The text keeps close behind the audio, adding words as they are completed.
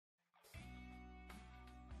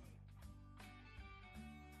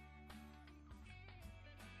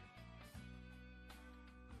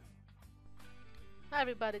Hi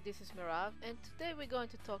everybody, this is Mirav, and today we're going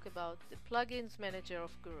to talk about the plugins manager of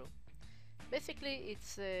Guru. Basically,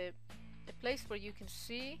 it's a place where you can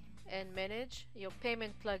see and manage your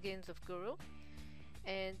payment plugins of Guru.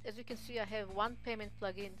 And as you can see, I have one payment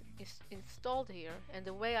plugin installed here, and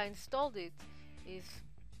the way I installed it is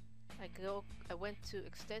I went to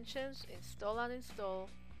extensions, install, uninstall,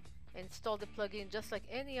 and install the plugin just like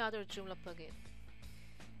any other Joomla plugin.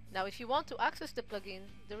 Now if you want to access the plugin,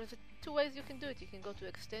 there is two ways you can do it. You can go to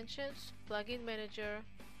extensions, plugin manager,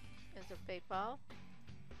 as a PayPal,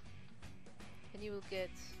 and you will get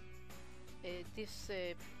this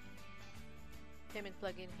payment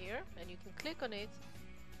plugin here, and you can click on it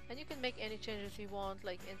and you can make any changes you want,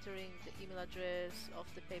 like entering the email address of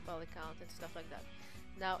the PayPal account and stuff like that.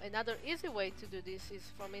 Now another easy way to do this is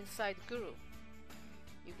from inside Guru.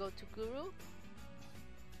 You go to Guru,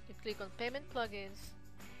 you click on payment plugins,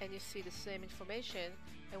 and you see the same information,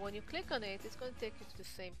 and when you click on it, it's going to take you to the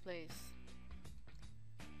same place.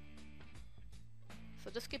 So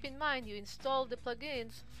just keep in mind, you install the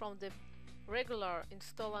plugins from the regular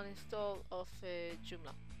install uninstall of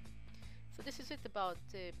Joomla. So this is it about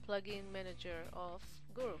the plugin manager of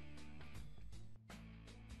Guru.